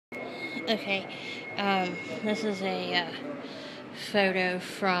Okay, this is a photo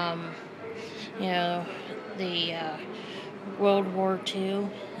from, you know, the World War II.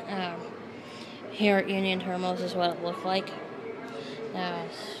 Um, here at Union Terminal, this is what it looked like.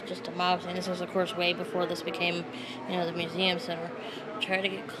 It's just a mob scene. This was, of course, way before this became, the museum center. Try to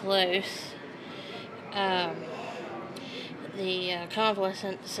get close. Um, the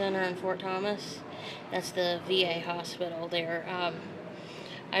Convalescent Center in Fort Thomas, that's the VA hospital there.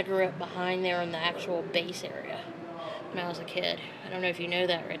 I grew up behind there in the actual base area when I was a kid. I don't know if you know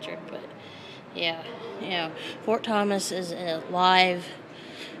that, Richard, but yeah, Fort Thomas is a live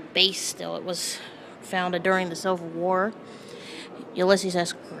base still. It was founded during the Civil War. Ulysses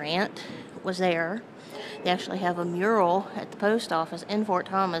S. Grant was there. They actually have a mural at the post office in Fort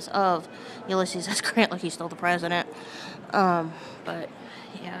Thomas of Ulysses S. Grant, like he's still the president. But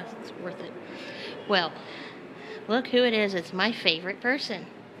yeah, it's worth it. Well, look who it is. It's my favorite person.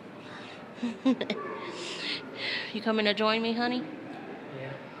 You coming to join me, honey?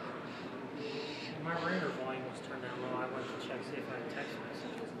 Yeah. My ringer volume was turned down low. I went to check see if I had text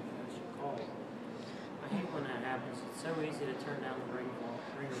messages and I should call. I hate when that happens. It's so easy to turn down the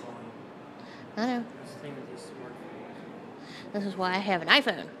ringer volume. I know. That's the thing with these smartphones. This is why I have an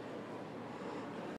iPhone.